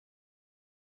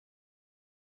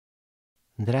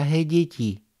Drahé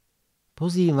deti,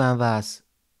 pozývam vás,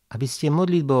 aby ste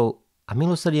modlitbou a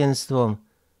milosrdenstvom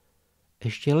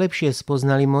ešte lepšie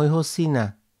spoznali môjho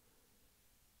syna,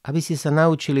 aby ste sa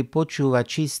naučili počúvať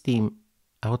čistým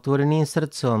a otvoreným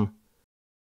srdcom,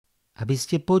 aby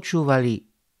ste počúvali,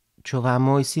 čo vám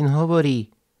môj syn hovorí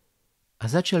a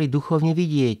začali duchovne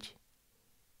vidieť,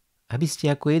 aby ste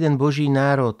ako jeden Boží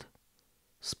národ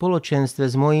v spoločenstve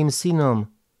s mojím synom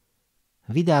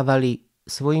vydávali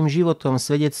svojim životom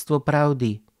svedectvo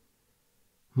pravdy.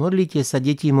 Modlite sa,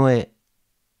 deti moje,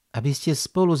 aby ste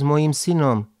spolu s mojím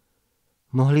synom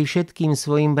mohli všetkým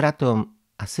svojim bratom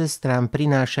a sestrám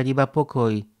prinášať iba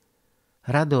pokoj,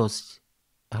 radosť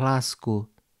a lásku.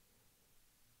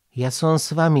 Ja som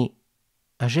s vami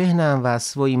a žehnám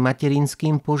vás svojim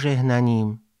materinským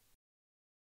požehnaním.